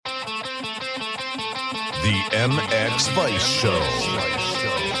The MX Vice Show.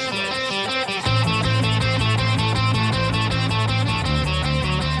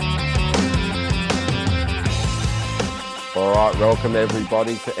 All right, welcome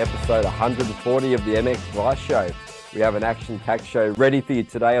everybody to episode 140 of the MX Vice Show. We have an action-packed show ready for you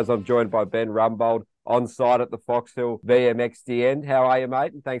today as I'm joined by Ben Rumbold on site at the Foxhill VMXdN. How are you,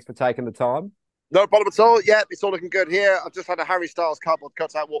 mate? And thanks for taking the time. No problem at all. Yeah, it's all looking good here. I've just had a Harry Styles cardboard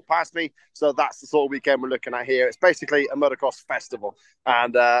cutout walk past me. So that's the sort of weekend we're looking at here. It's basically a motocross festival.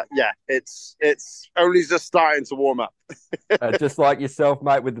 And yeah, it's only just starting to warm up. Just like yourself,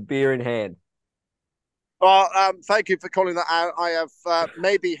 mate, with the beer in hand. Well, thank you for calling that out. I have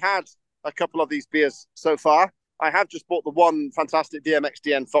maybe had a couple of these beers so far. I have just bought the one fantastic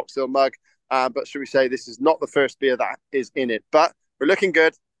MXGP Foxhill mug. But should we say this is not the first beer that is in it. But we're looking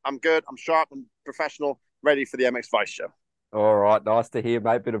good. I'm good. I'm sharp and professional, ready for the MX Vice Show. All right. Nice to hear,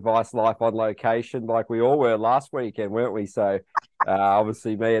 mate. Bit of Vice life on location like we all were last weekend, weren't we? So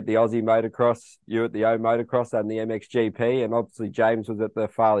obviously me at the Aussie Motocross, you at the O Motocross and the MXGP, and obviously James was at the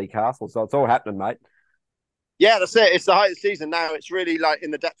Farley Castle. So it's all happening, mate. Yeah, that's it. It's the height of the season now. It's really like in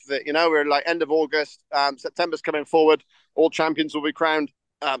the depth of it. You know, we're like end of August. September's coming forward. All champions will be crowned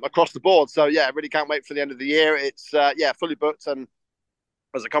across the board. So yeah, really can't wait for the end of the year. It's fully booked, and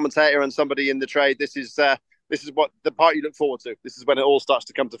as a commentator and somebody in the trade, this is what the part you look forward to. This is when it all starts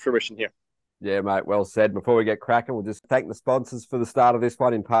to come to fruition here. Yeah, mate, well said. Before we get cracking, we'll just thank the sponsors for the start of this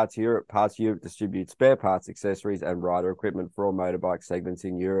one in Parts Europe. Parts Europe distributes spare parts, accessories, and rider equipment for all motorbike segments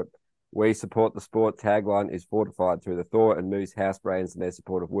in Europe. We support the sport. Tagline is fortified through the Thor and Moose house brands and their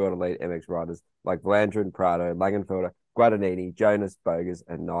support of world elite MX riders like Vlanderen, Prado, Langenfelder, Guadagnini, Jonas, Bogas,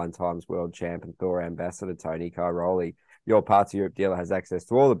 and 9 times world champ and Thor ambassador Tony Cairoli. Your Parts Europe dealer has access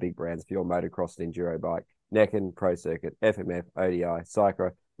to all the big brands for your motocross and enduro bike. Necken, Pro Circuit, FMF, ODI, Cycro,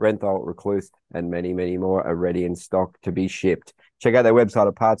 Renthal, Recluse, and many, many more are ready in stock to be shipped. Check out their website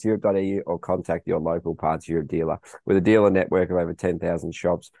at partseurope.eu or contact your local Parts Europe dealer. With a dealer network of over 10,000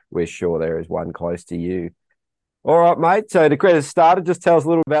 shops, we're sure there is one close to you. All right, mate. So to get us started, just tell us a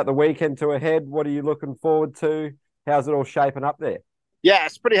little about the weekend to ahead. What are you looking forward to? How's it all shaping up there? Yeah,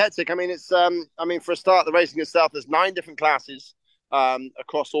 it's pretty hectic. I mean, for a start, the racing itself, there's 9 different classes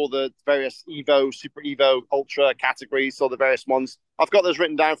across all the various Evo, Super Evo, Ultra categories, all the various ones. I've got those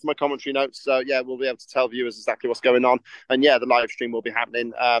written down for my commentary notes. So yeah, we'll be able to tell viewers exactly what's going on. And yeah, the live stream will be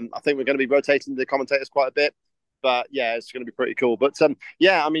happening. I think we're going to be rotating the commentators quite a bit, but yeah, it's going to be pretty cool. But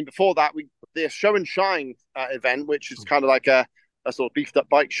yeah, I mean, before that, the Show and Shine event, which is kind of like a sort of beefed up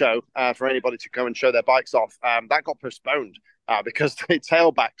bike show for anybody to go and show their bikes off. That got postponed because the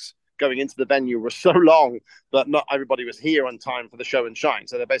tailbacks going into the venue were so long that not everybody was here on time for the Show and Shine.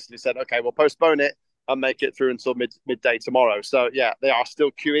 So they basically said, okay, we'll postpone it and make it through until midday tomorrow. So yeah, they are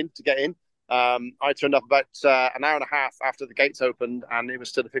still queuing to get in. I turned up about an hour and a half after the gates opened, and it was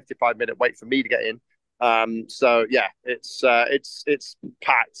still a 55-minute wait for me to get in. So yeah, it's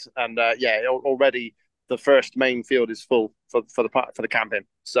packed, and yeah, already the first main field is full for the camping.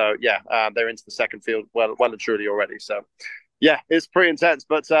 So yeah, they're into the second field well and truly already. So yeah, it's pretty intense.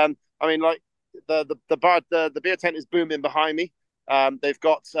 But I mean, like the beer tent is booming behind me. They've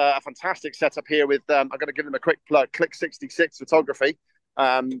got a fantastic setup here with I'm going to give them a quick plug. Click 66 Photography.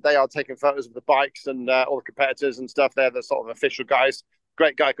 They are taking photos of the bikes and all the competitors and stuff. They're the sort of official guys.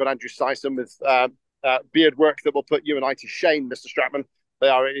 Great guy called Andrew Syson with beard work that will put you and I to shame, Mr. Stratmann.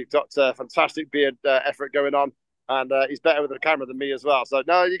 He's got fantastic beard effort going on, and he's better with the camera than me as well. So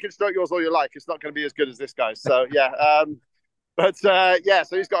no, you can stroke yours all you like. It's not going to be as good as this guy's. So yeah, yeah,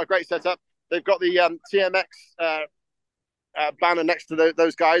 so he's got a great setup. They've got the TMX banner next to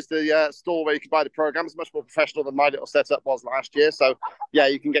those guys. The store where you can buy the programs, much more professional than my little setup was last year. So yeah,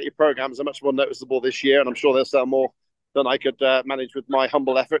 you can get your programs are much more noticeable this year, and I'm sure they'll sell more than I could manage with my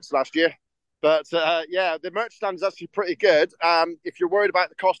humble efforts last year. But yeah, the merch stand is actually pretty good. If you're worried about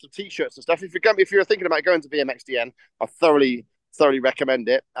the cost of t-shirts and stuff, if you're thinking about going to VMXdN, I thoroughly recommend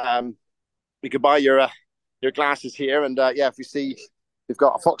it. You can buy your glasses here, and yeah, if you see, you've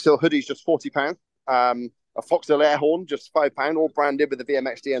got a Foxhill hoodies just £40, a Foxhill air horn just £5, all branded with the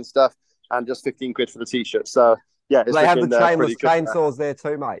VMXdN stuff, and just 15 quid for the t-shirt. So yeah, they have the chainless chainsaws there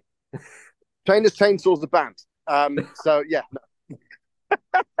too, mate. Chainless chainsaws are banned. So yeah.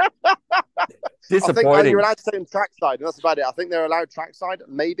 Disappointing. I think you're allowed to stay in trackside, and that's about it. I think they're allowed trackside,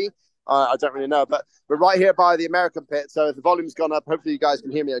 maybe. I don't really know, but we're right here by the American pit. So if the volume's gone up, hopefully you guys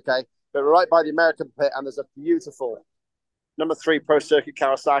can hear me okay. But we're right by the American pit, and there's a beautiful number 3 Pro Circuit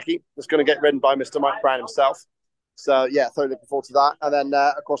Kawasaki that's going to get ridden by Mr. Mike Brown himself. So yeah, thoroughly looking forward to that. And then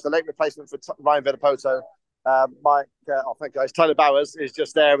of course the late replacement for Ryan Villapoto Mike, thank you guys. Tyler Bowers is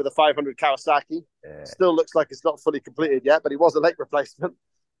just there with a 500 Kawasaki. Yeah. Still looks like it's not fully completed yet, but he was a late replacement.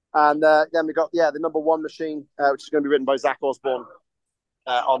 And then we got the number one machine, which is going to be written by Zach Osborne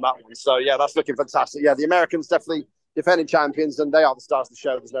on that one. So yeah, that's looking fantastic. Yeah, the Americans definitely defending champions, and they are the stars of the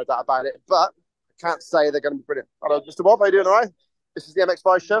show. There's no doubt about it. But I can't say they're going to be brilliant. Hello, Mr. Bob, how you doing? All right. This is the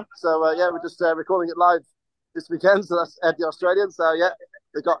MX show. So yeah, we're just recording it live this weekend. So that's Ed the Australian. So yeah,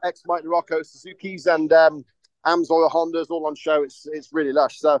 they've got X Mike Rocco Suzuki's and AMS Oil Hondas all on show. It's really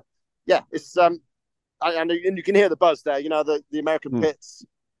lush. So yeah, it's and you can hear the buzz there. You know, the American pits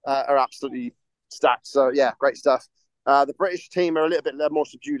are absolutely stacked. So yeah, great stuff. The British team are a little bit more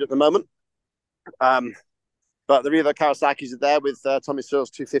subdued at the moment. But the Riva Kawasaki's are there with Tommy Searle's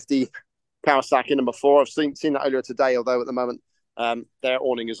 250 Kawasaki number 4. I've seen that earlier today, although at the moment their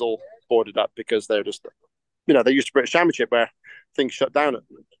awning is all boarded up because they're just, they're used to British Championship where things shut down at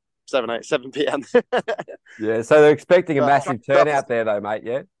 7 p.m. Yeah, so they're expecting a massive turnout there though, mate,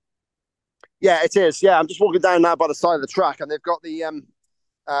 yeah? Yeah, it is. Yeah, I'm just walking down now by the side of the track, and they've got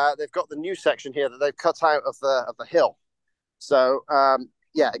the new section here that they've cut out of the hill. So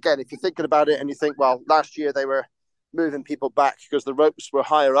yeah, again, if you're thinking about it and you think, well, last year they were moving people back because the ropes were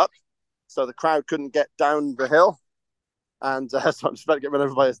higher up, so the crowd couldn't get down the hill. And so I'm just about to get run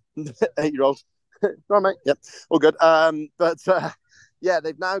over by an 8-year-old. All right, mate. Yep, all good. Yeah,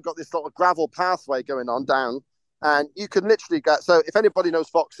 they've now got this sort of gravel pathway going on down, and you can literally get. So if anybody knows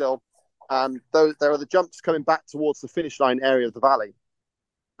Foxhill, there are the jumps coming back towards the finish line area of the valley,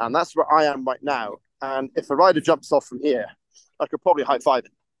 and that's where I am right now. And if a rider jumps off from here, I could probably high-five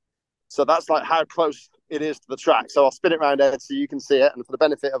it. So that's like how close it is to the track. So I'll spin it around, Ed, so you can see it. And for the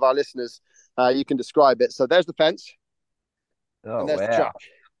benefit of our listeners, you can describe it. So there's the fence. Oh, and there's wow.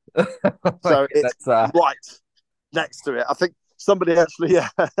 the track. So it's right next to it. I think somebody actually,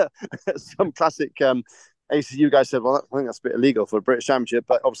 some classic ACU guy said, well, I think that's a bit illegal for a British Championship,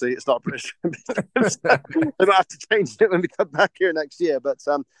 but obviously it's not a British Championship. They might have to change it when we come back here next year. But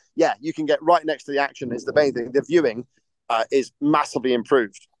yeah, you can get right next to the action is the main thing. The viewing is massively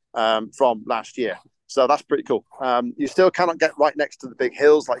improved from last year. So that's pretty cool. You still cannot get right next to the big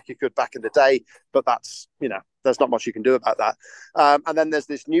hills like you could back in the day, but that's, there's not much you can do about that. And then there's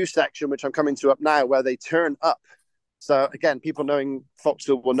this new section, which I'm coming to up now, where they turn up. So again, people knowing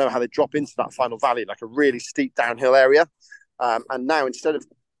Foxhill will know how they drop into that final valley, like a really steep downhill area. And now instead of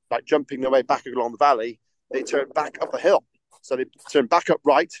like jumping their way back along the valley, they turn back up the hill. So they turn back up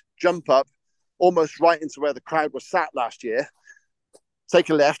right, jump up, almost right into where the crowd was sat last year, take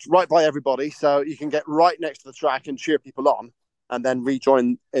a left right by everybody, so you can get right next to the track and cheer people on, and then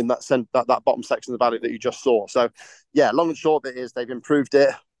rejoin in that bottom section of the valley that you just saw. So yeah, long and short of it is they've improved it,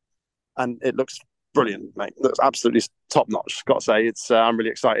 and it looks brilliant, mate. It looks absolutely top notch. Got to say, it's I'm really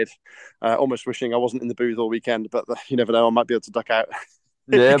excited. Almost wishing I wasn't in the booth all weekend, but you never know, I might be able to duck out.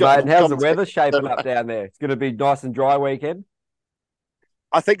 Yeah, mate. And how's the weather shaping up down there? It's going to be nice and dry weekend.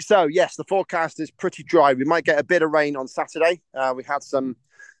 I think so, yes. The forecast is pretty dry. We might get a bit of rain on Saturday. We had some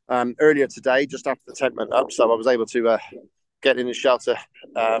earlier today, just after the tent went up, so I was able to get in the shelter.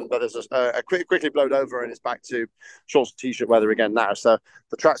 But there's a quickly blowed over, and it's back to shorts and t-shirt weather again now. So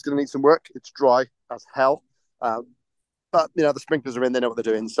the track's going to need some work. It's dry as hell. But, the sprinklers are in. They know what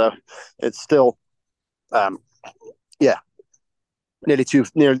they're doing. So it's still, nearly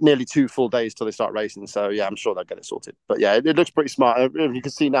two full days till they start racing. So yeah, I'm sure they'll get it sorted. But yeah, it looks pretty smart. You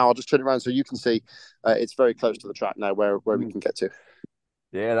can see now. I'll just turn it around so you can see. It's very close to the track now, where we can get to.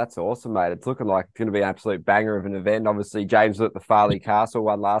 Yeah, that's awesome, mate. It's looking like it's going to be an absolute banger of an event. Obviously, James was at the Farley Castle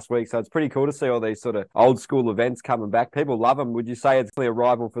one last week, so it's pretty cool to see all these sort of old school events coming back. People love them. Would you say it's a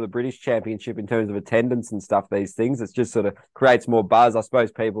rival for the British Championship in terms of attendance and stuff, these things? It just sort of creates more buzz. I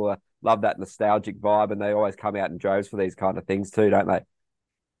suppose people love that nostalgic vibe, and they always come out in droves for these kind of things too, don't they?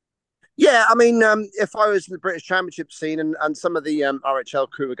 Yeah, I mean, if I was in the British Championship scene and some of the RHL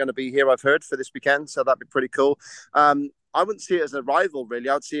crew are going to be here, I've heard, for this weekend, so that'd be pretty cool. I wouldn't see it as a rival, really.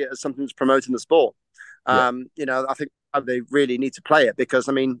 I would see it as something that's promoting the sport. I think they really need to play it because,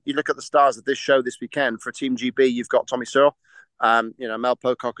 I mean, you look at the stars of this show this weekend. For Team GB, you've got Tommy Searle. Mel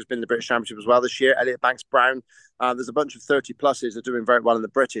Pocock has been in the British Championship as well this year. Elliot Banks-Brown. There's a bunch of 30-pluses that are doing very well in the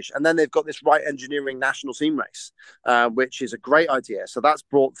British. And then they've got this Wright Engineering National Team Race, which is a great idea. So that's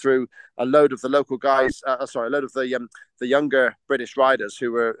brought through a load of the local guys, a load of the younger British riders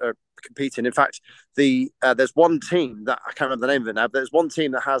who are competing. In fact, there's one team that, I can't remember the name of it now, but there's one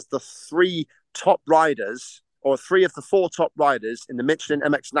team that has the three top riders, or three of the four top riders in the Michelin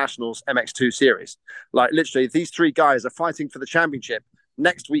MX Nationals MX2 series. Like, literally, these three guys are fighting for the championship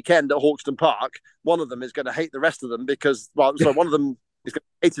next weekend at Hawkston Park. One of them is going to hate the rest of them because, one of them he's going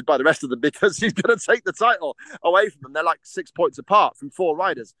to be hated by the rest of them because he's going to take the title away from them. They're like 6 points apart from 4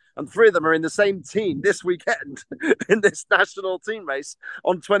 riders, and 3 of them are in the same team this weekend in this national team race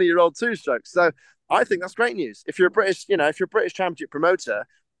on 20-year-old two-strokes. So I think that's great news. If you're a British, if you're a British Championship promoter,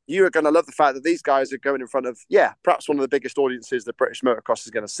 you are going to love the fact that these guys are going in front of, perhaps one of the biggest audiences that British motocross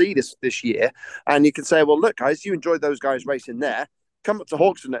is going to see this year. And you can say, well, look, guys, you enjoyed those guys racing there. Come up to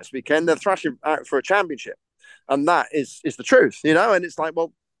Hawkswood next weekend. They're thrashing out for a championship. And that is the truth, And it's like,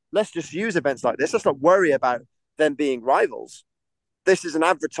 well, let's just use events like this. Let's not worry about them being rivals. This is an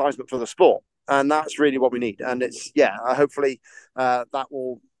advertisement for the sport. And that's really what we need. And it's, hopefully that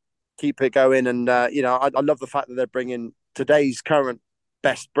will keep it going. And, I love the fact that they're bringing today's current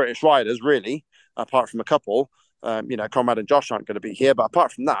best British riders, really, apart from a couple. Conrad and Josh aren't going to be here, but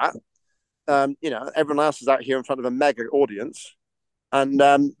apart from that, everyone else is out here in front of a mega audience, and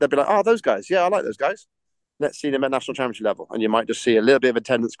they'll be like, "Oh, those guys, I like those guys. Let's see them at national championship level," and you might just see a little bit of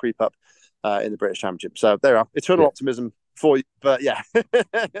attendance creep up in the British Championship. So there are eternal optimism for you, but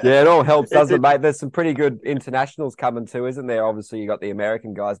it all helps, doesn't it, mate? There's some pretty good internationals coming too, isn't there? Obviously, you got the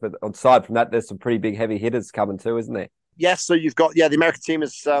American guys, but aside from that, there's some pretty big heavy hitters coming too, isn't there? Yes, so you've got, the American team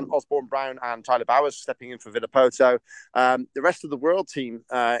is Osborne Brown and Tyler Bowers stepping in for Villapoto. The rest of the world team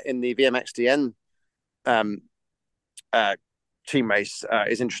in the VMXdN team race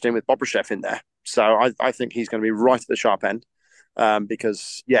is interesting with Bobryshev in there. So I think he's going to be right at the sharp end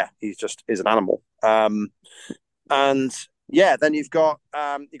because, he just is an animal. Then you've got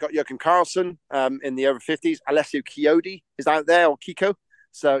Joachim Karlsson in the over 50s. Alessio Chiodi is out there, or Kiko.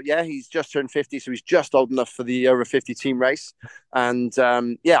 So, he's just turned 50, so he's just old enough for the over 50 team race. And,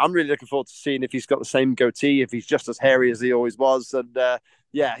 I'm really looking forward to seeing if he's got the same goatee, if he's just as hairy as he always was. And,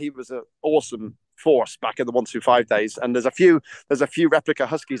 he was an awesome force back in the 125 days. And there's a few replica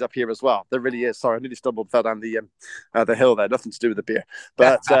Huskies up here as well. There really is. Sorry, I nearly fell down the hill there. Nothing to do with the beer.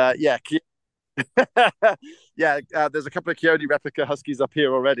 But, there's a couple of Chiodi replica Huskies up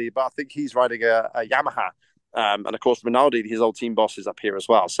here already, but I think he's riding a Yamaha. And of course, Minaldi, his old team boss, is up here as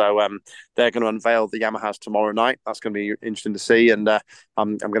well. So they're going to unveil the Yamahas tomorrow night. That's going to be interesting to see. And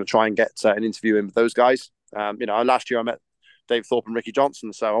I'm going to try and get an interview in with those guys. Last year I met Dave Thorpe and Ricky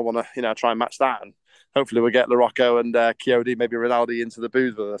Johnson. So I want to, try and match that. And hopefully we'll get LaRocco and Chiodi, maybe Rinaldi into the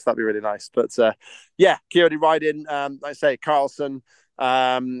booth with us. That'd be really nice. But Chiodi riding, like I say, Carlson.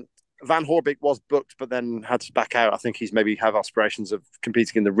 Van Horbeek was booked, but then had to back out. I think he's maybe have aspirations of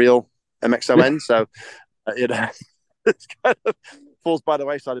competing in the real MXoN. So... it's kind of falls by the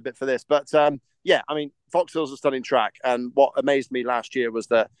wayside a bit for this. But Foxhill's a stunning track. And what amazed me last year was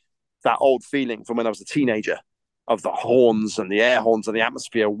that old feeling from when I was a teenager of the horns and the air horns and the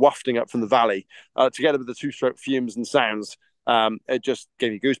atmosphere wafting up from the valley, together with the two-stroke fumes and sounds. It just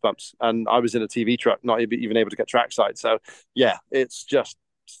gave me goosebumps. And I was in a TV truck, not even able to get trackside. So, it's just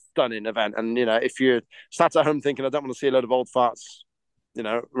stunning event. And, if you're sat at home thinking, I don't want to see a load of old farts,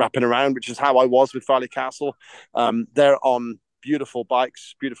 wrapping around, which is how I was with Farley Castle. They're on beautiful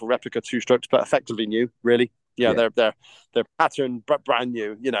bikes, beautiful replica two-strokes, but effectively new, really. They're patterned, but brand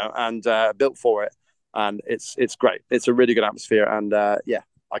new, and built for it. And it's great. It's a really good atmosphere, and I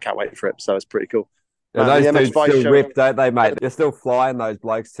can't wait for it. So it's pretty cool. Those dudes still rip, don't they, mate? They're still flying, those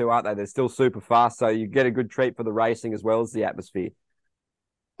blokes too, aren't they? They're still super fast, so you get a good treat for the racing as well as the atmosphere.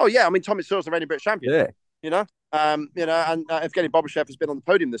 Oh yeah, I mean Tommy Searle's the reigning British champion. And Evgeny Bobryshev has been on the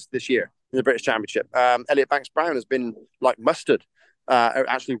podium this year in the British Championship. Elliot Banks-Brown has been like mustard.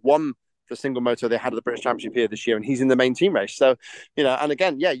 Actually won the single moto they had at the British Championship here this year, and he's in the main team race. So, and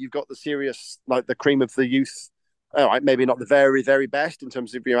again, you've got the serious, like the cream of the youth. All right, maybe not the very, very best in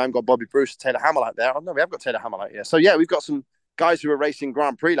terms of, I haven't got Bobby Bruce, Taylor Hamill out there. Oh, no, we have got Taylor Hamill out here. So, we've got some guys who were racing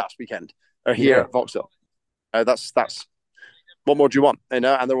Grand Prix last weekend are here at Vauxhall. That's what more do you want? And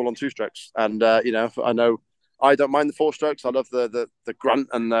they're all on two strokes. And I know I don't mind the four strokes. I love the grunt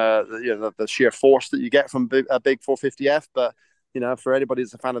and the sheer force that you get from a big 450F. But for anybody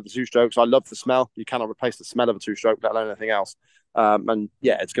that's a fan of the two strokes, I love the smell. You cannot replace the smell of a two stroke, let alone anything else.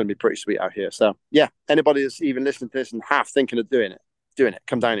 It's going to be pretty sweet out here. So anybody that's even listening to this and half thinking of doing it,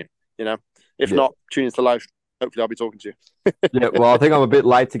 come down here. If not, tune into live. Hopefully I'll be talking to you. Well, I think I'm a bit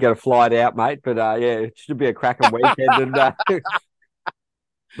late to get a flight out, mate. But it should be a cracking weekend. And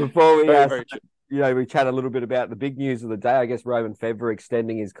before we we chat a little bit about the big news of the day. I guess Roman Federer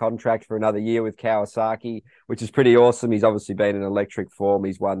extending his contract for another year with Kawasaki, which is pretty awesome. He's obviously been in electric form.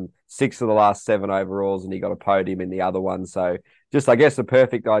 He's won 6 of the last 7 overalls, and he got a podium in the other one. So just, I guess, a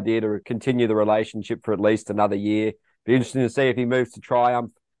perfect idea to continue the relationship for at least another year. Be interesting to see if he moves to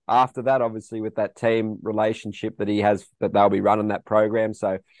Triumph after that, obviously with that team relationship that he has, that they'll be running that program.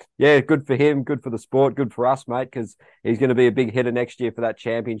 So yeah, good for him, good for the sport, good for us, mate, because he's going to be a big hitter next year for that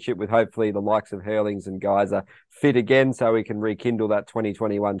championship, with hopefully the likes of Hurlings and guys are fit again, so we can rekindle that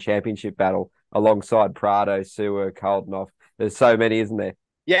 2021 championship battle alongside Prado, Sewer, Koldenhoff. There's so many, isn't there?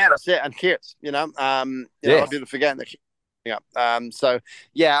 Yeah, that's it. And Keats, I'll be forgetting that. So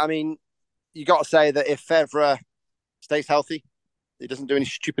yeah, I mean, you got to say that if Fevre stays healthy, he doesn't do any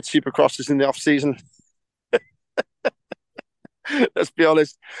stupid supercrosses in the off season. Let's be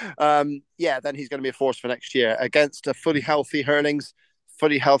honest. Then he's going to be a force for next year against a fully healthy Hurlings,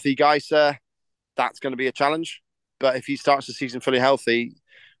 fully healthy Geiser. That's going to be a challenge. But if he starts the season fully healthy,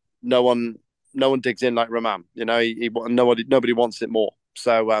 no one digs in like Roman. Nobody wants it more.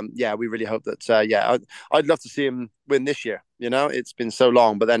 So we really hope that. I'd love to see him win this year. It's been so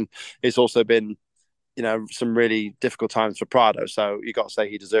long, but then it's also been, some really difficult times for Prado. So you got to say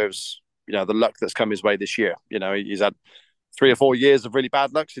he deserves, the luck that's come his way this year. He's had 3 or 4 years of really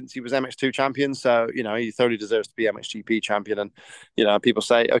bad luck since he was MX2 champion. So, he thoroughly deserves to be MXGP champion. And, people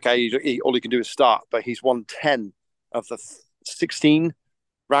say, okay, all he can do is start, but he's won 10 of the 16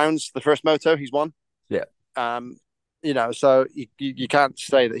 rounds, the first moto he's won. Yeah. So you can't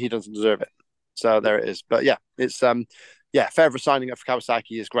say that he doesn't deserve it. So there it is. But yeah, it's, Fevre signing up for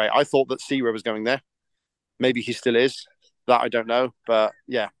Kawasaki is great. I thought that Seawer was going there. Maybe he still is. That I don't know. But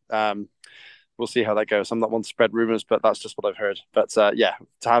yeah, we'll see how that goes. I'm not one to spread rumors, but that's just what I've heard. But to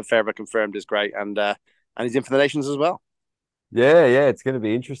have Fevre confirmed is great. And he's in for the Nations as well. Yeah, it's going to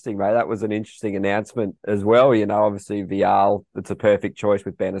be interesting, mate. That was an interesting announcement as well. Obviously Vial, it's a perfect choice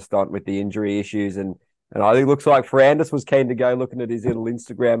with Benestant with the injury issues. And I think it looks like Ferrandis was keen to go, looking at his little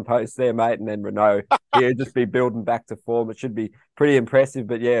Instagram post there, mate. And then Renault, he'll just be building back to form. It should be pretty impressive.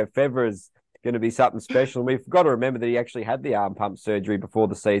 But yeah, Fevre is going to be something special. And we've got to remember that he actually had the arm pump surgery before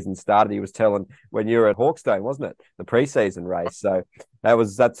the season started. He was telling when you were at Hawkstone, wasn't it? The preseason race. So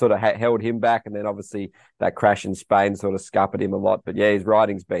that sort of held him back. And then obviously that crash in Spain sort of scuppered him a lot. But yeah, his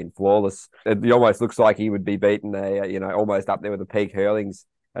riding's been flawless. It almost looks like he would be beaten almost up there with the peak Hurlings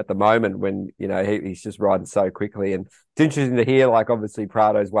at the moment, when he's just riding so quickly. And it's interesting to hear, like, obviously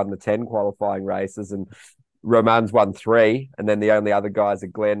Prado's won the 10 qualifying races and Roman's won 3, and then the only other guys are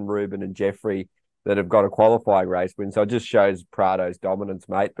Glenn, Ruben and Jeffrey that have got a qualifying race win. So it just shows Prado's dominance,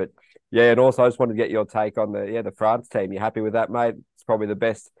 mate. But yeah, and also I just wanted to get your take on the France team. You happy with that, mate? It's probably the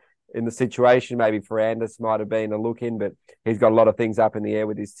best in the situation. Maybe Ferrandis might have been a look in, but he's got a lot of things up in the air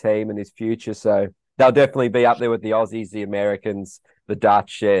with his team and his future. So they'll definitely be up there with the Aussies, the Americans, the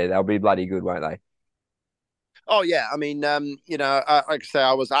Dutch. Yeah, they'll be bloody good, won't they? Oh yeah, I mean, like I say,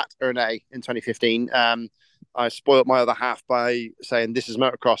 I was at Ernay in 2015. I spoiled my other half by saying this is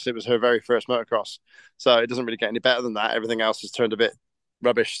motocross. It was her very first motocross, so it doesn't really get any better than that. Everything else has turned a bit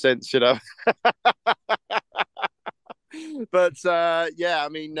rubbish since, But I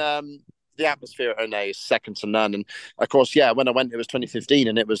mean, the atmosphere at Ernay is second to none. And of course, when I went, it was 2015,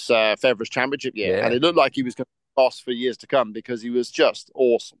 and it was Fevre's championship year, and it looked like he was going to be boss for years to come because he was just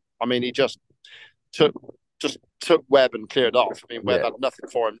awesome. I mean, he just took Webb and cleared off. I mean, Webb had nothing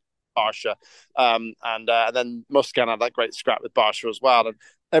for him. Barsha, and then Muscan had that great scrap with Barsha as well. And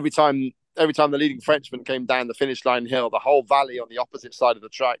every time the leading Frenchman came down the finish line hill, the whole valley on the opposite side of the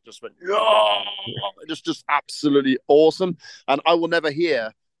track just went, just absolutely awesome. And I will never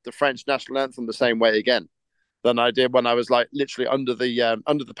hear the French national anthem the same way again than I did when I was like literally under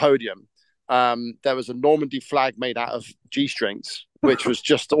the podium. There was a Normandy flag made out of G-strings, which was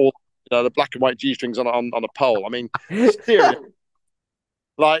just all the black and white G-strings on a pole. I mean, seriously.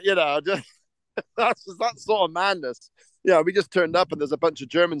 Like, just, that's that sort of madness. We just turned up and there's a bunch of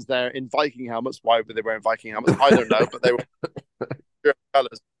Germans there in Viking helmets. Why were they wearing Viking helmets? I don't know, but they were German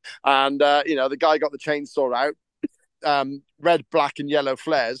colours. And, the guy got the chainsaw out, red, black and yellow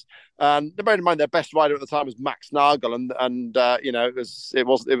flares. And bear in mind, their best rider at the time was Max Nagel. And it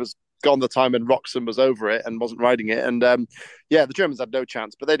was gone the time when Roxon was over it and wasn't riding it. And, the Germans had no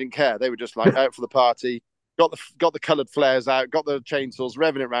chance, but they didn't care. They were just like out for the party. Got the coloured flares out, got the chainsaws,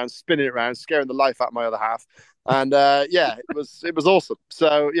 revving it around, spinning it around, scaring the life out of my other half. And it was awesome.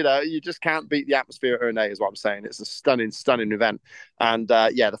 So, you just can't beat the atmosphere at Ernay, is what I'm saying. It's a stunning event. And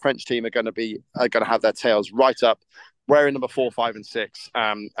the French team are going to have their tails right up, wearing number 4, 5, and 6.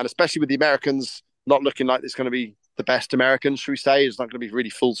 And especially with the Americans not looking like it's going to be the best Americans, should we say? It's not going to be really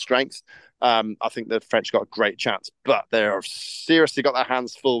full strength. I think the French got a great chance, but they're seriously got their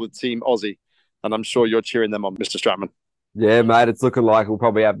hands full with Team Aussie. And I'm sure you're cheering them on, Mr. Stratmann. Yeah, mate, it's looking like we'll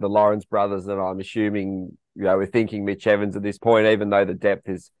probably have the Lawrence brothers, and I'm assuming, we're thinking Mitch Evans at this point, even though the depth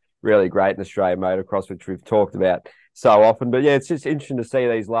is really great in Australian motocross, which we've talked about so often. But yeah, it's just interesting to see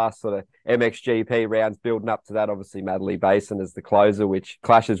these last sort of MXGP rounds building up to that. Obviously, Madeley Basin is the closer, which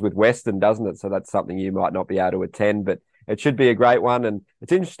clashes with Western, doesn't it? So that's something you might not be able to attend, but it should be a great one. And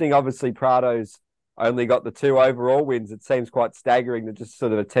it's interesting, obviously, Prado's only got the 2 overall wins. It seems quite staggering, that just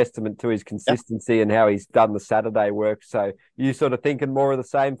sort of a testament to his consistency and how he's done the Saturday work. So you sort of thinking more of the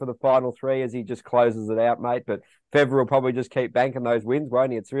same for the final 3 as he just closes it out, mate. But Fevre will probably just keep banking those wins,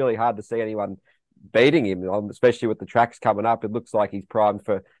 won't he? It's really hard to see anyone beating him, especially with the tracks coming up. It looks like he's primed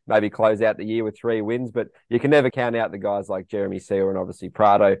for maybe close out the year with 3 wins, but you can never count out the guys like Jeremy Seewer and obviously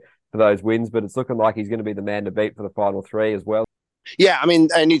Prado for those wins. But it's looking like he's going to be the man to beat for the final 3 as well. Yeah, I mean,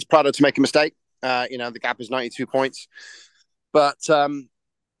 he needs Prado to make a mistake. The gap is 92 points. But, the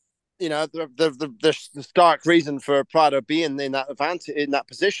stark reason for Prado being in that advantage, in that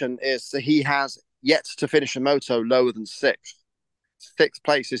position, is that he has yet to finish a moto lower than 6th. 6th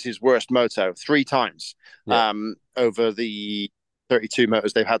place is his worst moto 3 times over the 32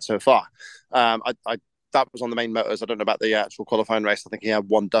 motos they've had so far. That was on the main motors. I don't know about the actual qualifying race. I think he had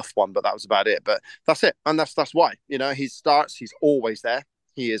one Duff one, but that was about it. But that's it. And that's why. He starts, he's always there.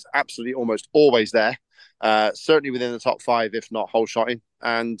 He is absolutely almost always there. Certainly within the top 5, if not whole shotting.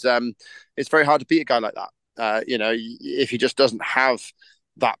 And it's very hard to beat a guy like that. If he just doesn't have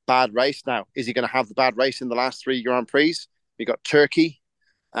that bad race now, is he going to have the bad race in the last 3 Grand Prix? We've got Turkey,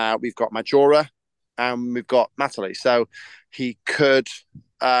 we've got Majora, and we've got Madeley. So he could,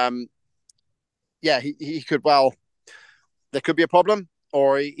 he could, there could be a problem,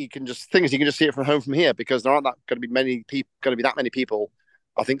 or he can just see it from home from here, because there aren't going to be that many people.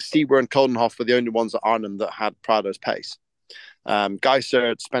 I think Seewer and Coldenhoff were the only ones at Arnhem that had Prado's pace.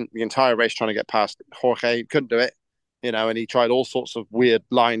 Geiser spent the entire race trying to get past Jorge. He couldn't do it, and he tried all sorts of weird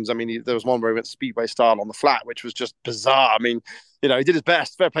lines. I mean, there was one where he went speedway style on the flat, which was just bizarre. I mean, he did his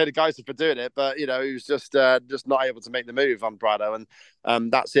best. Fair play to Geiser for doing it, but, he was just not able to make the move on Prado.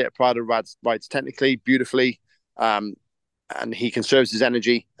 And that's it. Prado rides technically, beautifully, and he conserves his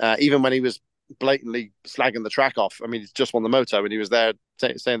energy. Even when he was blatantly slagging the track off. I mean, he's just won the moto and he was there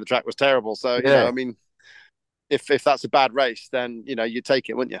saying the track was terrible. So, I mean, if that's a bad race, then, you take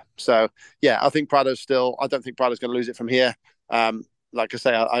it, wouldn't you? So, yeah, I don't think Prado's going to lose it from here. Like I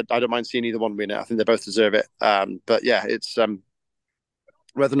say, I don't mind seeing either one win it. I think they both deserve it. But yeah, it's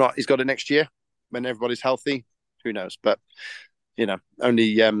whether or not he's got it next year when everybody's healthy, who knows? But,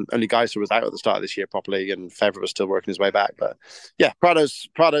 only Geiser was out at the start of this year properly, and Fevre was still working his way back. But yeah, Prado's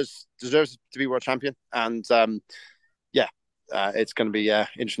deserves to be world champion, and it's going to be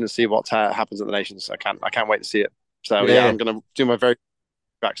interesting to see what happens at the Nations. I can't wait to see it. So I'm going to do my very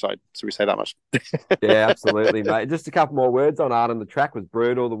backside, so we say that much. Yeah, absolutely, mate. Just a couple more words on Arnhem. The track was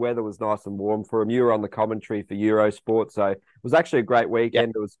brutal. The weather was nice and warm for him. You were on the commentary for Eurosport, so it was actually a great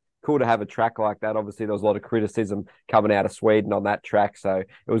weekend. It was cool to have a track like that. Obviously, there was a lot of criticism coming out of Sweden on that track, so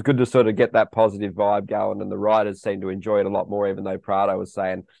it was good to sort of get that positive vibe going, and the riders seemed to enjoy it a lot more, even though Prado was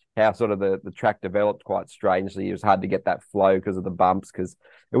saying how sort of the track developed quite strangely. It was hard to get that flow because of the bumps, because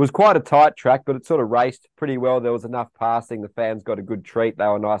it was quite a tight track, but it sort of raced pretty well. There was enough passing. The fans got a good treat. They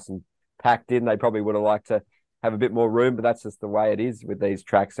were nice and packed in. They probably would have liked to have a bit more room, but that's just the way it is with these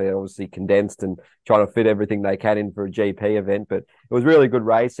tracks. They're obviously condensed and trying to fit everything they can in for a GP event. But it was really good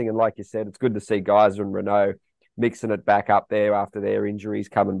racing, and like you said, it's good to see Geiser and Renault mixing it back up there after their injuries,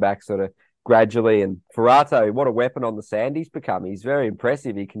 coming back sort of gradually. And Ferrato, what a weapon on the sand he's become. He's very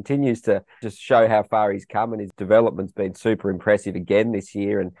impressive. He continues to just show how far he's come, and his development's been super impressive again this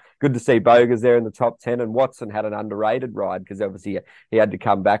year. And good to see Boga's there in the top 10, and Watson had an underrated ride because obviously he had to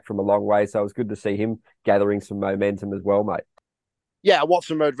come back from a long way. So it was good to see him gathering some momentum as well, mate. Yeah,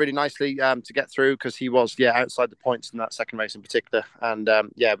 Watson rode really nicely to get through, because he was outside the points in that second race in particular, and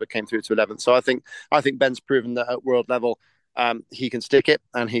but came through to 11th. So I think Ben's proven that at world level he can stick it,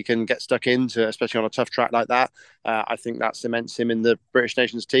 and he can get stuck into, especially on a tough track like that. I think that cements him in the British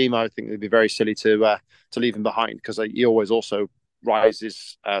Nations team. I think it'd be very silly to leave him behind, because he always also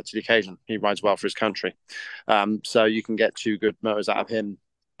rises to the occasion. He rides well for his country, so you can get 2 good motors out of him,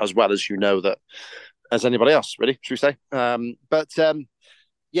 as well as that as anybody else, really, should we say? Ferrato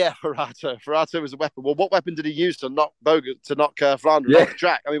was a weapon. Well, what weapon did he use to knock Flanders off the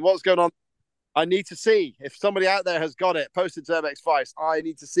track? I mean, what's going on? I need to see, if somebody out there has got it, post it to MX Vice. I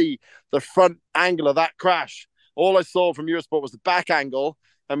need to see the front angle of that crash. All I saw from Eurosport was the back angle,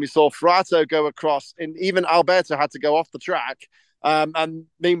 and we saw Ferrato go across, and even Alberto had to go off the track. And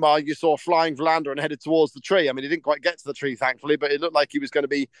meanwhile, you saw flying Verlander and headed towards the tree. I mean, he didn't quite get to the tree, thankfully, but it looked like he was going to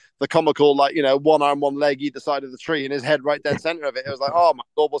be the comical, one arm, one leg either side of the tree, and his head right dead center of it. It was like, oh my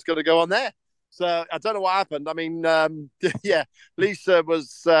God, what's going to go on there? So I don't know what happened. I mean, yeah, Lisa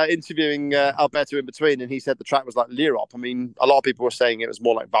was interviewing Alberto in between, and he said the track was like Lierop. I mean, a lot of people were saying it was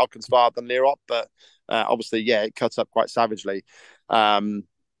more like Valkenswaard than Lierop, but obviously, yeah, it cuts up quite savagely.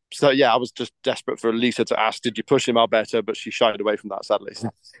 So yeah, I was just desperate for Lisa to ask, "Did you push him, Alberto?" But she shied away from that, sadly.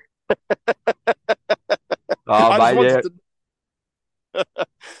 Oh, I just mate, yeah. wanted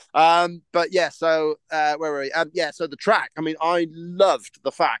to. But yeah, so where were we? Yeah, so the track. I mean, I loved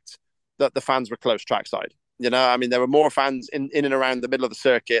the fact that the fans were close trackside. You know, I mean, there were more fans in and around the middle of the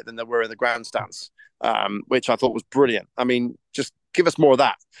circuit than there were in the grandstands, which I thought was brilliant. I mean, just give us more of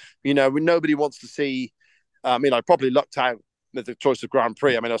that. You know, nobody wants to see. I mean, I probably lucked out with the choice of Grand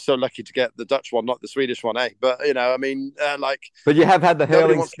Prix. I mean, I was so lucky to get the Dutch one, not the Swedish one, eh? But you know, I mean, like But you have had the nobody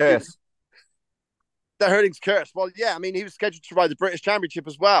Hurling's wants to see curse. the Hurling's curse. Well, yeah, I mean, he was scheduled to ride the British Championship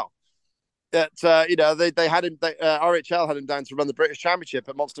as well. That you know, they had him. RHL had him down to run the British Championship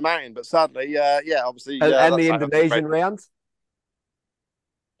at Monster Mountain, but sadly, yeah, obviously, And that's the how to break. Indonesian rounds.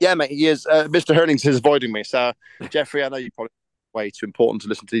 Yeah, mate, he is. Mr. Hurlings is avoiding me. So, Jeffrey, I know you're probably way too important to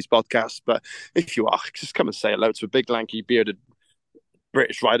listen to these podcasts, but if you are, just come and say hello to a big, lanky, bearded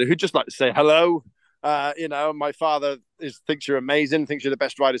British rider who'd just like to say hello. You know, my father thinks you're amazing, thinks you're the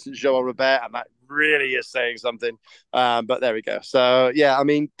best rider since Joel Robert, and that really is saying something. But there we go. So yeah, I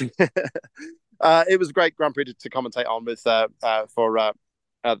mean, it was a great Grand Prix to commentate on with for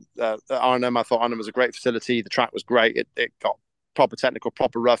Arnhem. I thought Arnhem was a great facility. The track was great. It got proper technical,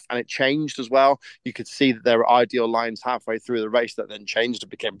 proper rough, and it changed as well. You could see that there were ideal lines halfway through the race that then changed and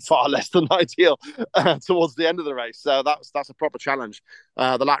became far less than ideal towards the end of the race. So that's a proper challenge.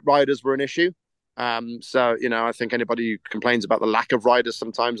 The lap riders were an issue. So, you know, I think anybody who complains about the lack of riders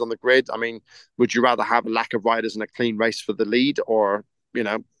sometimes on the grid, I mean, would you rather have a lack of riders and a clean race for the lead, or, you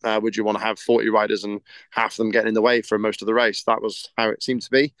know, would you want to have 40 riders and half of them getting in the way for most of the race? That was how it seemed to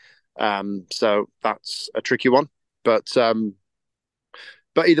be. So that's a tricky one.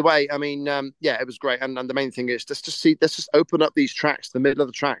 But either way, I mean, yeah, it was great. And the main thing is let's just open up these tracks, the middle of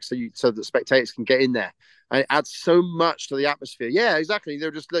the track, so that spectators can get in there. And it adds so much to the atmosphere. Yeah, exactly. There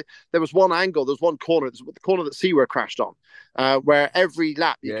was one angle, there was one corner, the corner that Seaware crashed on, where every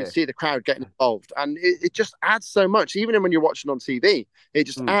lap you can see the crowd getting involved, and it just adds so much. Even when you're watching on TV, it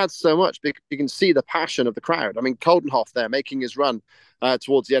just adds so much because you can see the passion of the crowd. I mean, Coldenhoff there making his run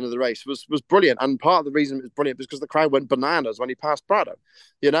towards the end of the race was brilliant, and part of the reason it was brilliant was because the crowd went bananas when he passed Prado.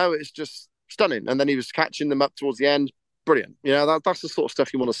 You know, it's just stunning. And then he was catching them up towards the end. Brilliant. You know, that's the sort of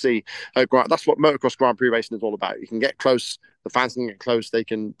stuff you want to see. That's what motocross Grand Prix racing is all about. You can get close. The fans can get close. They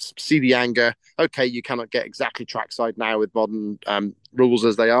can see the anger. Okay, you cannot get exactly trackside now with modern rules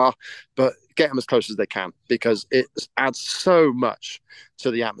as they are, but get them as close as they can because it adds so much to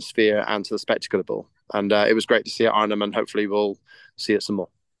the atmosphere and to the spectacle of it all. And it was great to see it at Arnhem, and hopefully we'll see it some more.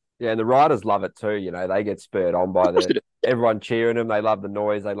 Yeah, and the riders love it too. You know, they get spurred on by everyone cheering them. They love the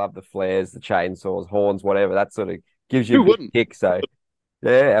noise. They love the flares, the chainsaws, horns, whatever. That sort of gives you a big kick. So,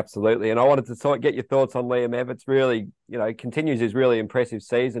 yeah, absolutely. And I wanted to get your thoughts on Liam Everts. Really, you know, continues his really impressive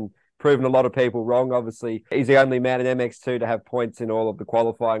season, proven a lot of people wrong. Obviously, he's the only man in MX2 to have points in all of the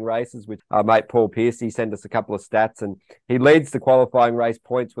qualifying races, which our mate Paul Piercy sent us a couple of stats. And he leads the qualifying race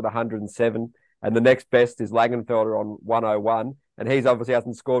points with 107. And the next best is Langenfelder on 101. And he's obviously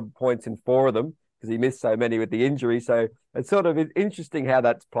hasn't scored points in 4 of them because he missed so many with the injury. So it's sort of interesting how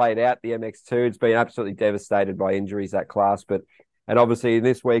that's played out. The MX2, it's been absolutely devastated by injuries, that class. And obviously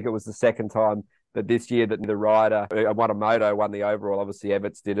this week, it was the second time that this year that the rider won a moto, won the overall. Obviously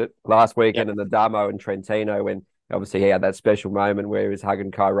Everts did it last weekend in the Damo in Trentino, when obviously he had that special moment where he was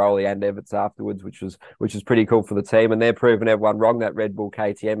hugging Cairoli and Everts afterwards, which was pretty cool for the team. And they're proving everyone wrong, that Red Bull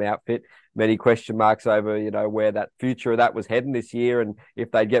KTM outfit. Many question marks over, you know, where that future of that was heading this year, and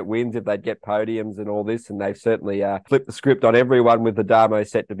if they'd get wins, if they'd get podiums and all this. And they've certainly flipped the script on everyone with the Damo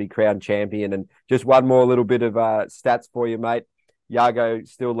set to be crowned champion. And just one more little bit of stats for you, mate. Jago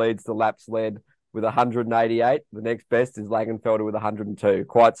still leads the laps led with 188. The next best is Langenfelder with 102.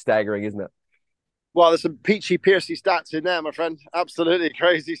 Quite staggering, isn't it? Well, there's some peachy piercy stats in there, my friend. Absolutely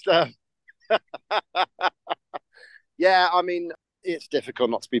crazy stuff. Yeah, I mean, it's difficult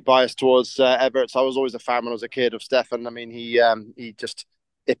not to be biased towards Everts. I was always a fan when I was a kid of Stefan. I mean, he just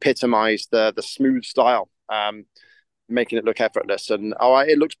epitomized the smooth style, making it look effortless. And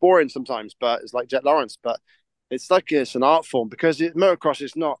it looks boring sometimes, but it's like Jet Lawrence. But it's like it's an art form because motocross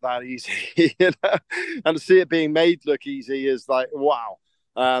is not that easy, you know. And to see it being made look easy is like wow.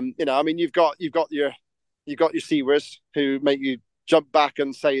 You know, I mean, you've got your Seawers who make you jump back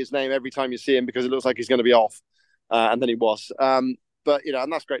and say his name every time you see him because it looks like he's going to be off, and then he was. But you know,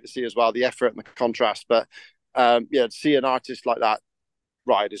 and that's great to see as well, the effort and the contrast. But yeah, to see an artist like that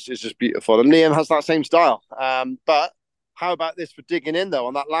ride is just beautiful. And Liam has that same style. But how about this for digging in, though,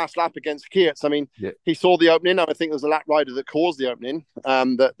 on that last lap against Keerts? I mean, Yeah. he saw the opening. I think there was a lap rider that caused the opening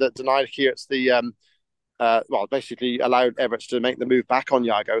that denied Keerts basically allowed Everts to make the move back on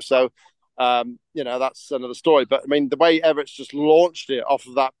Yago. So, that's another story. But I mean, the way Everts just launched it off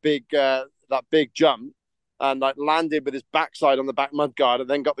of that big jump and like landed with his backside on the back mudguard and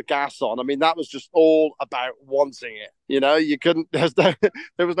then got the gas on. I mean, that was just all about wanting it. You couldn't.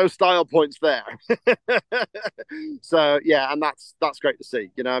 There was no style points there. So yeah, and that's great to see.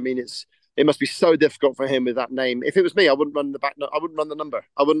 I mean, it must be so difficult for him with that name. If it was me, I wouldn't run the back. I wouldn't run the number.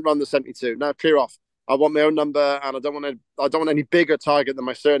 I wouldn't run the 72. No, clear off. I want my own number, and I don't want any bigger target than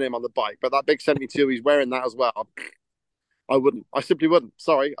my surname on the bike. But that big 72, he's wearing that as well. I wouldn't. I simply wouldn't.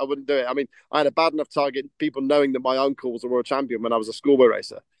 Sorry, I wouldn't do it. I mean, I had a bad enough target, people knowing that my uncle was a world champion when I was a schoolboy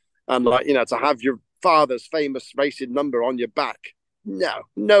racer. And to have your father's famous racing number on your back,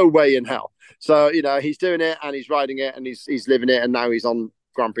 no way in hell. So, he's doing it and he's riding it and he's living it. And now he's on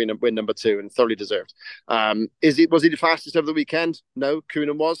Grand Prix win number 2 and thoroughly deserved. Was he the fastest over the weekend? No,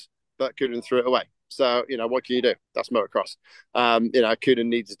 Coonan was, but Coonan threw it away. So, what can you do? That's motocross. Coonan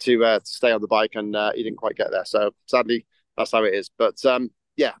needed to stay on the bike and he didn't quite get there. So sadly, that's how it is. But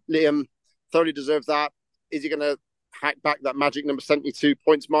Liam thoroughly deserves that. Is he going to hack back that magic number 72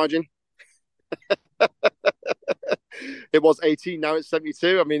 points margin? It was 18, now it's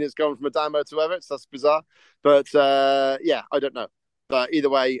 72. I mean, it's gone from Adamo to Everts. That's bizarre. But I don't know. But either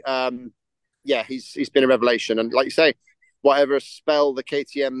way, he's been a revelation. And like you say, whatever spell the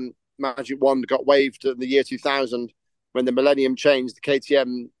KTM Magic Wand got waved in the year 2000, when the millennium changed, the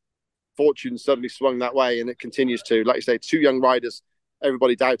KTM fortune suddenly swung that way, and it continues to. Like you say, 2 young riders,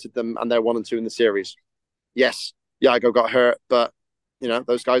 everybody doubted them, and they're 1 and 2 in the series. Yes, Yago got hurt, but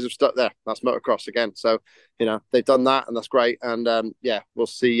those guys have stuck there. That's motocross again. So they've done that, and that's great. And we'll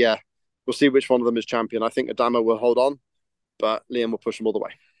see. We'll see which one of them is champion. I think Adamo will hold on, but Liam will push them all the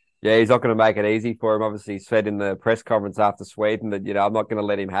way. Yeah, he's not going to make it easy for him. Obviously, he said in the press conference after Sweden that, I'm not going to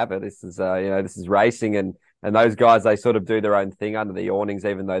let him have it. This is, this is racing, and those guys, they sort of do their own thing under the awnings,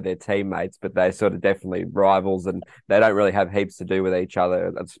 even though they're teammates, but they're sort of definitely rivals, and they don't really have heaps to do with each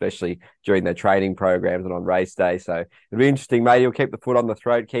other, especially during their training programs and on race day. So it'll be interesting. Maybe he'll keep the foot on the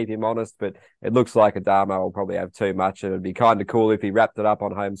throat, keep him honest, but it looks like Adamo will probably have too much, and it'd be kind of cool if he wrapped it up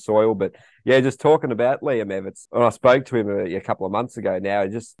on home soil. But yeah, just talking about Liam Everts, when I spoke to him a couple of months ago now,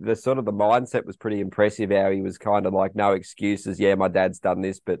 just the mindset was pretty impressive, how he was kind of like, no excuses. Yeah, my dad's done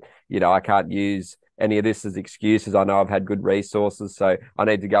this, but, I can't use any of this as excuses. I know I've had good resources, so I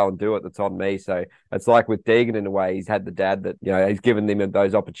need to go and do it. That's on me. So it's like with Deegan, in a way, he's had the dad that, he's given them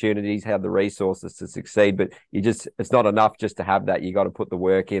those opportunities, had the resources to succeed, but it's not enough just to have that. You got to put the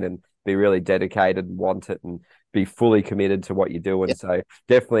work in and be really dedicated and want it and be fully committed to what you're doing. Yep. So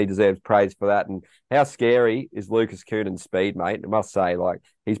definitely deserves praise for that. And how scary is Lucas Coonan's speed, mate? I must say, like,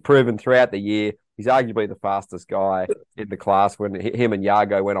 he's proven throughout the year, he's arguably the fastest guy in the class when him and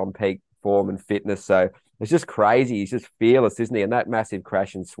Yago went on peak form and fitness. So it's just crazy. He's just fearless, isn't he? And that massive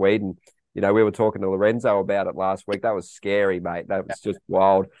crash in Sweden, we were talking to Lorenzo about it last week. That was scary, mate. That was just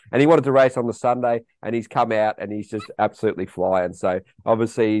wild. And he wanted to race on the Sunday, and he's come out and he's just absolutely flying. So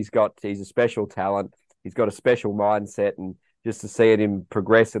obviously he's a special talent. He's got a special mindset, and just to see him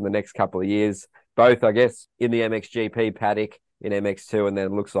progress in the next couple of years, both, I guess, in the MXGP paddock, in MX2, and then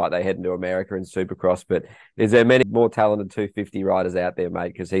it looks like they head into America in Supercross. But is there many more talented 250 riders out there,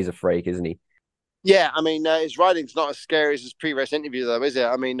 mate? Because he's a freak, isn't he? Yeah, I mean, his riding's not as scary as his pre-race interview, though, is it?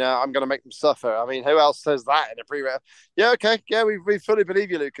 I mean, I'm going to make them suffer. I mean, who else says that in a pre-race? Yeah, okay. Yeah, we fully believe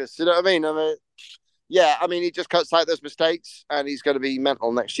you, Lucas. You know what I mean? He just cuts out those mistakes, and he's going to be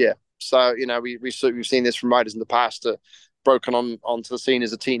mental next year. So, we've seen this from riders in the past, broken onto the scene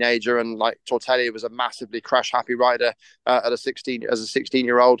as a teenager, and like Tortelli was a massively crash-happy rider as a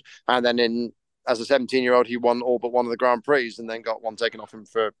 16-year-old, and then as a 17-year-old, he won all but one of the Grand Prix, and then got one taken off him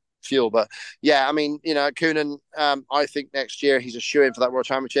for fuel. But yeah, I mean, Coonan, I think next year he's a shoo-in for that World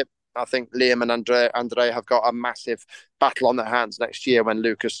Championship. I think Liam and Andre have got a massive battle on their hands next year when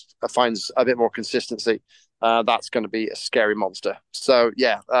Lucas finds a bit more consistency. That's going to be a scary monster. So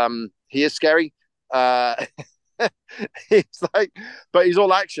yeah, he is scary. He's but he's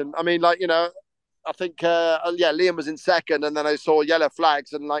all action. I mean, I think Liam was in second, and then I saw yellow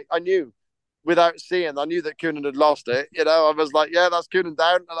flags, and I knew without seeing, I knew that Coonan had lost it. I was like, yeah, that's Coonan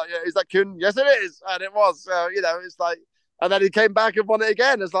down. And yeah, is that Coonan? Yes, it is, and it was. So it's like, and then he came back and won it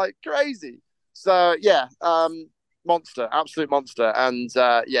again. It's like crazy. So yeah, monster, absolute monster, and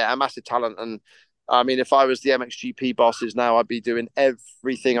a massive talent. And I mean, if I was the MXGP bosses now, I'd be doing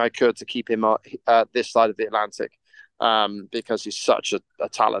everything I could to keep him this side of the Atlantic. because he's such a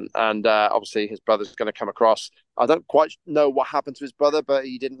talent. And obviously his brother's going to come across. I don't quite know what happened to his brother, but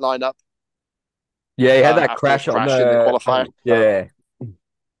he didn't line up. Yeah, he had that After his crash on in the qualifier. Yeah,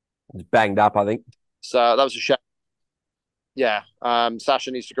 was banged up, I think. So that was a shame. Yeah,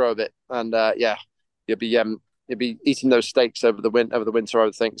 Sasha needs to grow a bit, and yeah, you'll be eating those steaks over the winter. I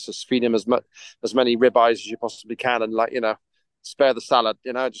would think. So feed him as many ribeyes as you possibly can, and spare the salad.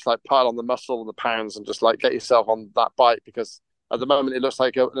 Just like pile on the muscle and the pounds, and just like get yourself on that bite, because at the moment it looks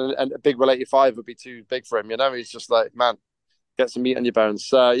like a big 185 would be too big for him. He's just like, man, get some meat on your bones.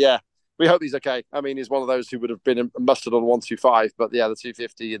 So yeah, we hope he's okay. I mean, he's one of those who would have been mustered on 125, but yeah, the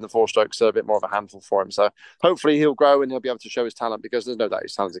 250 and the 4-strokes are a bit more of a handful for him. So hopefully he'll grow and he'll be able to show his talent, because there's no doubt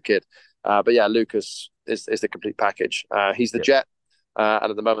he's talented kid. But yeah, Lucas is the complete package. He's the jet. And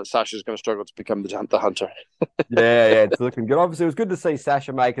at the moment, Sasha's going to struggle to become the hunter. yeah, it's looking good. Obviously, it was good to see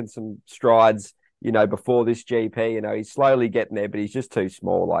Sasha making some strides, before this GP. He's slowly getting there, but he's just too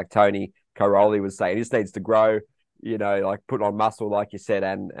small. Like Tony Caroli was saying, he just needs to grow, like put on muscle, like you said,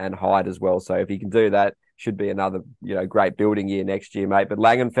 and height as well. So if he can do that, should be another, great building year next year, mate. But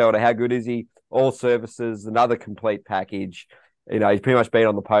Langenfelder, how good is he? All services, another complete package. He's pretty much been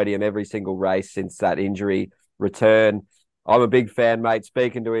on the podium every single race since that injury return. I'm a big fan, mate.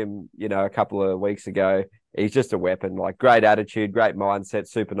 Speaking to him, a couple of weeks ago, he's just a weapon. Like, great attitude, great mindset,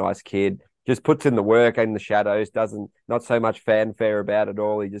 super nice kid. Just puts in the work in the shadows, not so much fanfare about it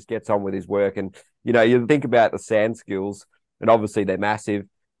all. He just gets on with his work. And, you think about the sand skills, and obviously they're massive.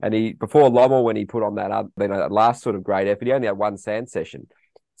 And before Lommel, when he put on that last sort of great effort, he only had one sand session.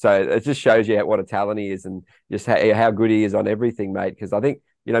 So it just shows you what a talent he is, and just how good he is on everything, mate. Because I think,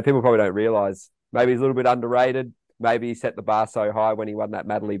 people probably don't realise, maybe he's a little bit underrated. Maybe he set the bar so high when he won that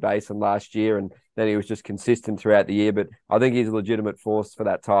Madeley Basin last year, and then he was just consistent throughout the year. But I think he's a legitimate force for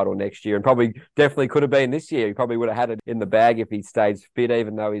that title next year, and definitely could have been this year. He probably would have had it in the bag if he stays fit,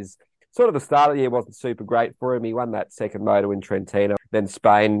 even though his sort of the start of the year wasn't super great for him. He won that second moto in Trentino. Then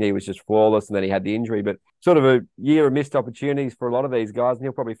Spain, he was just flawless, and then he had the injury. But sort of a year of missed opportunities for a lot of these guys, and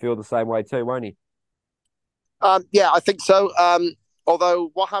he'll probably feel the same way too, won't he? Yeah, I think so. Although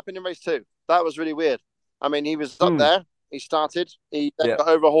what happened in race 2, that was really weird. I mean, he was up there. He started. He then got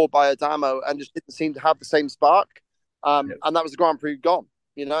overhauled by Adamo and just didn't seem to have the same spark. And that was the Grand Prix gone.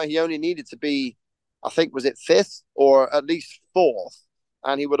 He only needed to be, I think, was it 5th or at least 4th,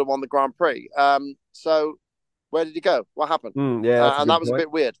 and he would have won the Grand Prix. So where did he go? What happened? And that was a bit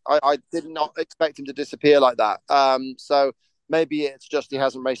weird. I did not expect him to disappear like that. So maybe it's just he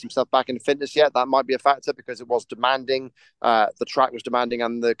hasn't raced himself back into fitness yet. That might be a factor, because it was demanding. The track was demanding,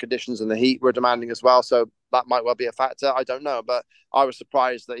 and the conditions and the heat were demanding as well. So that might well be a factor. I don't know. But I was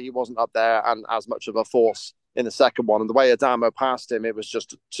surprised that he wasn't up there and as much of a force in the second one. And the way Adamo passed him, it was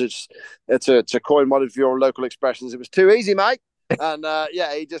just to coin one of your local expressions, it was too easy, mate. And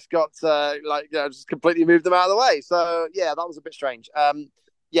he just got just completely moved them out of the way. So yeah, that was a bit strange.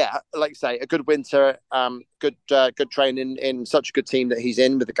 Like you say, a good winter, good training in such a good team that he's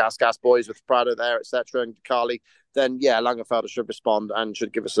in with the Gas boys, with Prado there, etc., and Carly. Then Langenfelder should respond and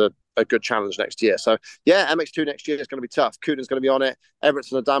should give us a good challenge next year. So yeah, MX2 next year is going to be tough. Kuden's going to be on it. Everett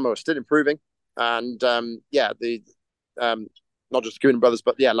and Adamo are still improving, and not just the Kuden brothers,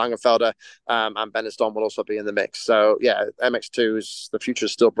 but Langenfelder and Benniston will also be in the mix. So yeah, MX2's the future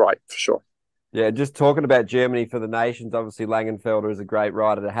is still bright for sure. Yeah, just talking about Germany for the nations, obviously Langenfelder is a great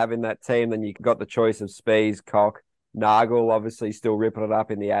rider to have in that team. Then you got the choice of Spies, Koch, Nagel, obviously still ripping it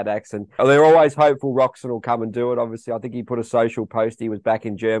up in the ADAX. And they're always hopeful Roxon will come and do it. Obviously, I think he put a social post. He was back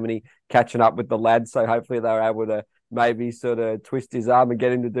in Germany catching up with the lads. So hopefully they're able to maybe sort of twist his arm and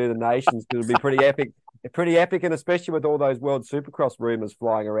get him to do the nations, because it'll be pretty epic. Pretty epic, and especially with all those World Supercross rumours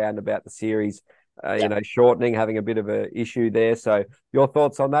flying around about the series. Shortening, having a bit of an issue there. So your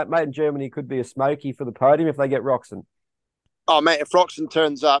thoughts on that, mate? And Germany could be a smoky for the podium if they get Roxon. Oh, mate, if Roxon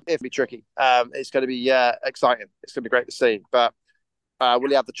turns up, it'll be tricky. It's going to be exciting. It's going to be great to see. But will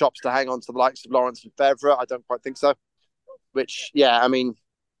he have the chops to hang on to the likes of Lawrence and Fevre? I don't quite think so. Which, I mean,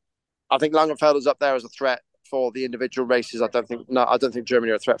 I think Langenfelder's up there as a threat for the individual races. I don't think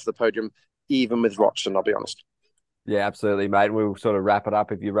Germany are a threat for the podium, even with Roxon, I'll be honest. Yeah, absolutely, mate. We'll sort of wrap it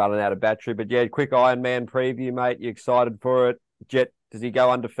up if you're running out of battery. But yeah, quick Ironman preview, mate. You excited for it? Jet, does he go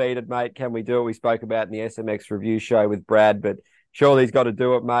undefeated, mate? Can we do it? We spoke about in the SMX review show with Brad, but surely he's got to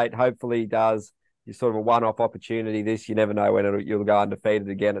do it, mate. Hopefully he does. It's sort of a one-off opportunity. You never know when you'll go undefeated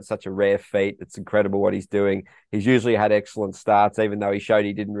again. It's such a rare feat. It's incredible what he's doing. He's usually had excellent starts, even though he showed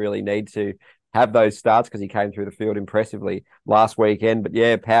he didn't really need to have those starts because he came through the field impressively last weekend. But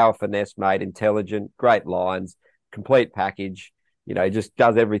yeah, power, finesse, mate. Intelligent, great lines. Complete package. he just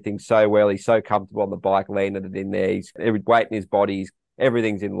does everything so well. He's so comfortable on the bike, leaning it in there. He's every weight in his body,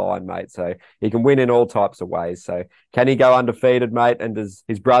 everything's in line, mate. So he can win in all types of ways. So can he go undefeated, mate? And does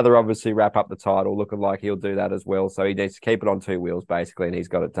his brother obviously wrap up the title, looking like he'll do that as well? So he needs to keep it on two wheels, basically, and he's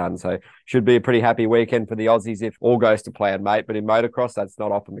got it done. So should be a pretty happy weekend for the Aussies if all goes to plan, mate. But in motocross, that's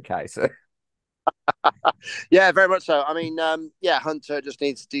not often the case. Yeah, very much so. I mean, Hunter just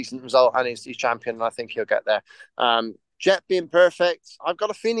needs a decent result and he's champion, and I think he'll get there. Jet being perfect, I've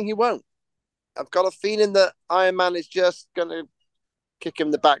got a feeling he won't. I've got a feeling that Iron Man is just going to kick him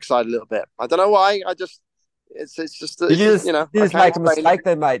the backside a little bit. I don't know why. It's just you just make a mistake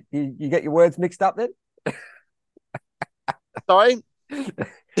then, mate. You get your words mixed up then? Sorry?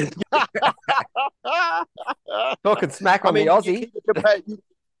 Talking smack on the Aussie.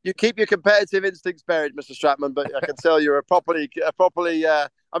 You keep your competitive instincts buried, Mr. Stratmann, but I can tell you're a properly. I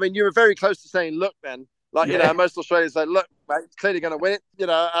mean, you were very close to saying, "Look, then." Most Australians say, "Look, mate, it's clearly going to win it."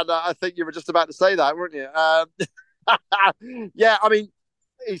 And I think you were just about to say that, weren't you? Yeah, I mean,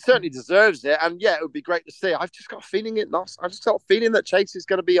 he certainly deserves it, and yeah, it would be great to see. I've just got a feeling that Chase is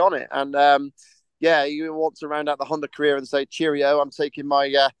going to be on it, and he wants to round out the Honda career and say, "Cheerio, I'm taking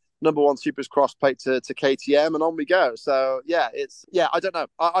my number one Supers cross plate to KTM, and on we go." So I don't know.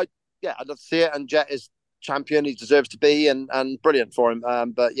 I'd love to see it, and Jet is champion. He deserves to be, and brilliant for him.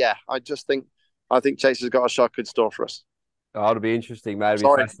 But yeah, I think Chase has got a shot in store for us. Oh, it'll be interesting, mate.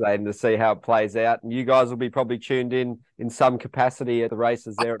 It'll be fascinating to see how it plays out. And you guys will be probably tuned in some capacity at the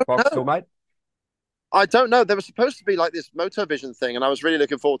races there at Foxhill, mate. I don't know. There was supposed to be like this Motovision thing, and I was really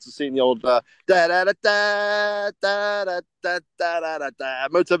looking forward to seeing the old Motovision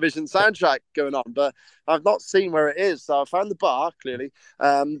soundtrack going on, but I've not seen where it is. So I found the bar clearly,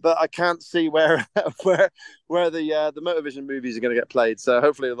 but I can't see where the Motovision movies are going to get played. So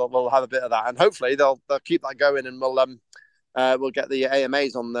hopefully they'll have a bit of that, and hopefully they'll keep that going, and we'll get the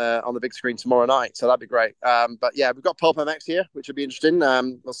AMAs on the big screen tomorrow night. So that'd be great. But yeah, we've got Pulp MX here, which will be interesting.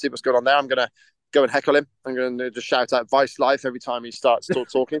 We'll see what's going on there. I'm gonna go and heckle him. I'm going to just shout out Vice Life every time he starts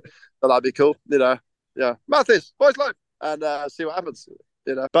talking. So that'd be cool. Mathis, Vice Life, and see what happens.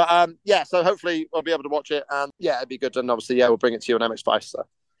 But so hopefully we'll be able to watch it, and yeah, it'd be good. And obviously, we'll bring it to you on MX Vice. So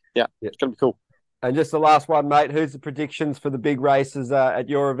yeah, it's going to be cool. And just the last one, mate. Who's the predictions for the big races at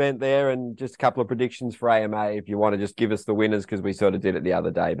your event there? And just a couple of predictions for AMA if you want to just give us the winners, because we sort of did it the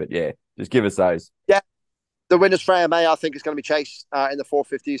other day. But yeah, just give us those. Yeah. The winners for AMA, I think, is going to be Chase in the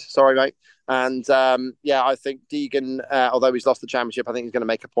 450s. Sorry, mate. And I think Deegan, although he's lost the championship, I think he's going to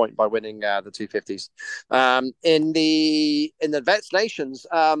make a point by winning the 250s. In the Vets Nations,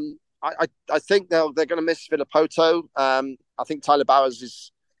 I think they're going to miss Villapoto. I think Tyler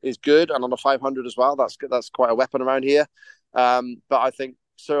Bowers is good, and on the 500 as well. That's good. That's quite a weapon around here. But I think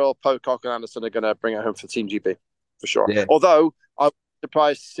Cyril, Pocock, and Anderson are going to bring it home for Team GP for sure. Yeah. Although I'm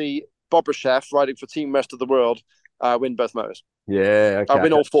surprised to see Bobrashev riding for Team Rest of the World win both motors. Yeah, okay.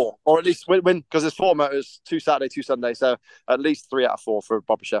 Win all four, or at least win because there's 4 motors, 2 Saturday, 2 Sunday, so at least 3 out of 4 for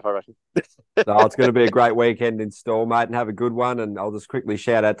Bobrashev, I reckon. It's going to be a great weekend in store, mate, and have a good one. And I'll just quickly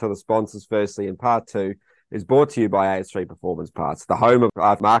shout out to the sponsors firstly. In part 2 is brought to you by AS3 Performance Parts, the home of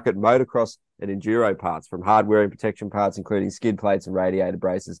aftermarket motocross and enduro parts, from hardware and protection parts, including skid plates and radiator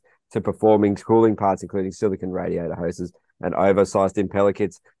braces, to performing cooling parts, including silicon radiator hoses and oversized impeller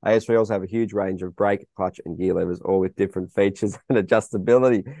kits. AS3 also have a huge range of brake, clutch, and gear levers, all with different features and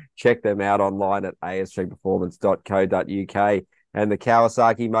adjustability. Check them out online at as3performance.co.uk. And the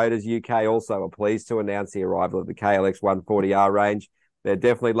Kawasaki Motors UK also are pleased to announce the arrival of the KLX 140R range. They're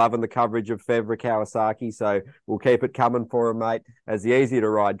definitely loving the coverage of Fevra Kawasaki, so we'll keep it coming for them, mate, as the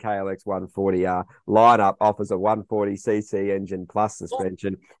easy-to-ride KLX 140R lineup offers a 140cc engine plus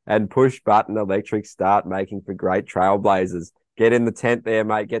suspension and push-button electric start, making for great trailblazers. Get in the tent there,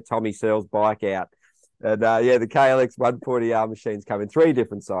 mate. Get Tommy Searle's bike out. And the KLX 140R machines come in 3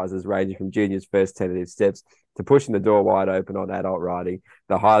 different sizes, ranging from junior's first tentative steps to pushing the door wide open on adult riding.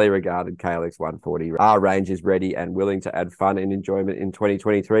 The highly regarded KLX 140R range is ready and willing to add fun and enjoyment in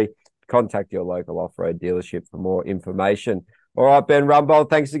 2023. Contact your local off-road dealership for more information. All right, Ben Rumbold,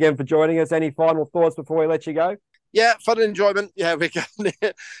 thanks again for joining us. Any final thoughts before we let you go? Yeah, fun and enjoyment. Yeah, we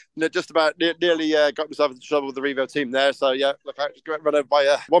just about nearly got myself into trouble with the Revo team there. So yeah, look, I just got run over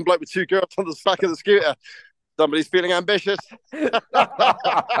by one bloke with 2 girls on the back of the scooter. Somebody's feeling ambitious.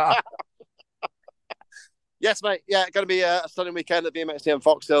 Yes, mate. Yeah, going to be a stunning weekend at VMXdN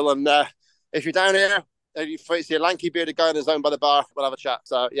Foxhill. And if you're down here and you see a lanky bearded guy in the zone by the bar, we'll have a chat.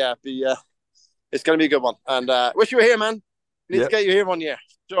 So yeah, it's going to be a good one. And wish you were here, man. Need to get you here one year.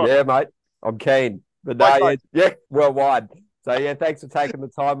 Sure. Yeah, mate. I'm keen. But no, yeah, worldwide. So, yeah, thanks for taking the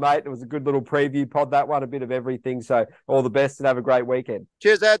time, mate. It was a good little preview pod, that one, a bit of everything. So all the best and have a great weekend.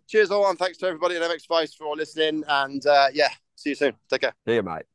 Cheers, Ed. Cheers, all. And thanks to everybody at MX Vice for listening. And, see you soon. Take care. See you, mate.